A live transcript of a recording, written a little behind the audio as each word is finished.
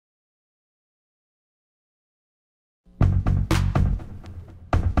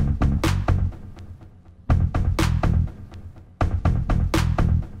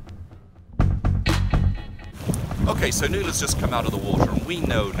Okay, so Nuala's just come out of the water, and we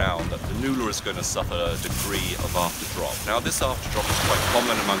know now that the Nuala is going to suffer a degree of afterdrop. Now, this afterdrop is quite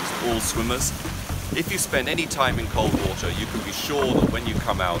common amongst all swimmers. If you spend any time in cold water, you can be sure that when you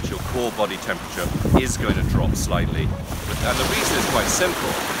come out, your core body temperature is going to drop slightly. And the reason is quite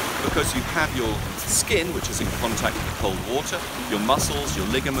simple, because you have your skin, which is in contact with the cold water, your muscles, your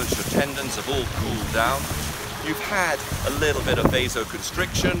ligaments, your tendons have all cooled down. You've had a little bit of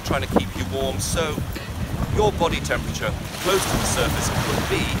vasoconstriction, trying to keep you warm, so your body temperature close to the surface could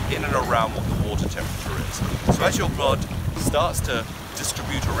be in and around what the water temperature is. So as your blood starts to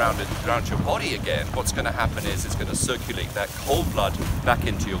distribute around your body again, what's going to happen is it's going to circulate that cold blood back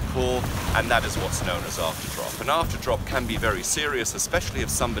into your core, and that is what's known as afterdrop. And afterdrop can be very serious, especially if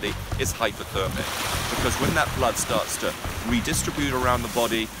somebody is hypothermic, because when that blood starts to redistribute around the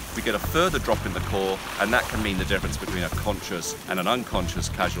body, we get a further drop in the core, and that can mean the difference between a conscious and an unconscious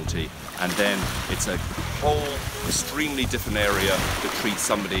casualty. And then it's a whole extremely different area to treat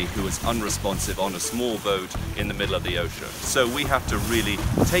somebody who is unresponsive on a small boat in the middle of the ocean. So we have to really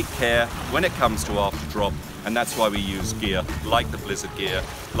take care when it comes to afterdrop, and that's why we use gear like the blizzard gear,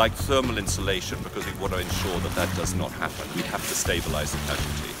 like thermal insulation, because we want to ensure that that does not happen. We have to stabilize the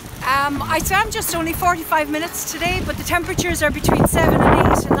casualty. I swam just only 45 minutes today, but the temperatures are between 7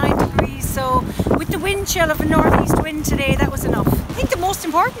 and 8 and 9 degrees, so with the wind chill of a northeast wind today, that was enough. I think the most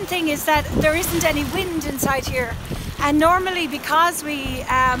important thing is that there isn't any wind inside here, and normally because we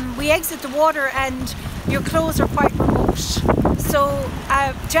exit the water and your clothes are quite remote, so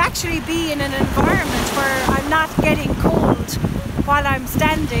to actually be in an environment where I'm not getting cold while I'm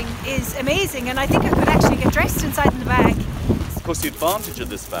standing is amazing, and I think I could actually get dressed inside in the bag. Of course, the advantage of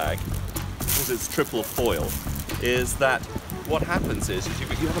this bag, because it's triple foil, is that what happens is you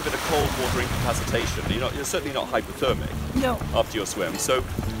have a bit of cold water incapacitation. You're certainly not hypothermic after your swim,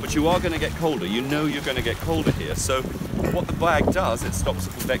 but you are going to get colder. You know you're going to get colder here. So what the bag does, it stops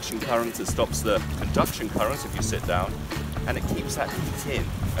the convection currents, it stops the conduction currents if you sit down, and it keeps that heat in.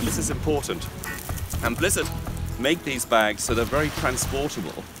 And this is important. And Blizzard make these bags so they're very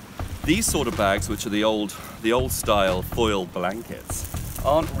transportable. These sort of bags, which are the old style foil blankets,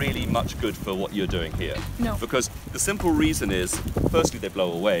 aren't really much good for what you're doing here. No. Because the simple reason is, firstly, they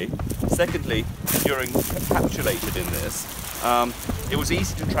blow away. Secondly, you're encapsulated in this. It was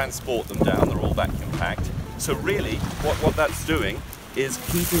easy to transport them down, they're all vacuum packed. So really, what that's doing is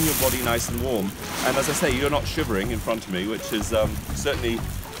keeping your body nice and warm. And as I say, you're not shivering in front of me, which is certainly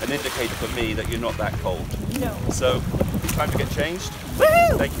an indicator for me that you're not that cold. No. So, time to get changed.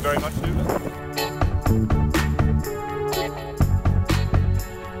 Woohoo! Thank you very much, Nuala.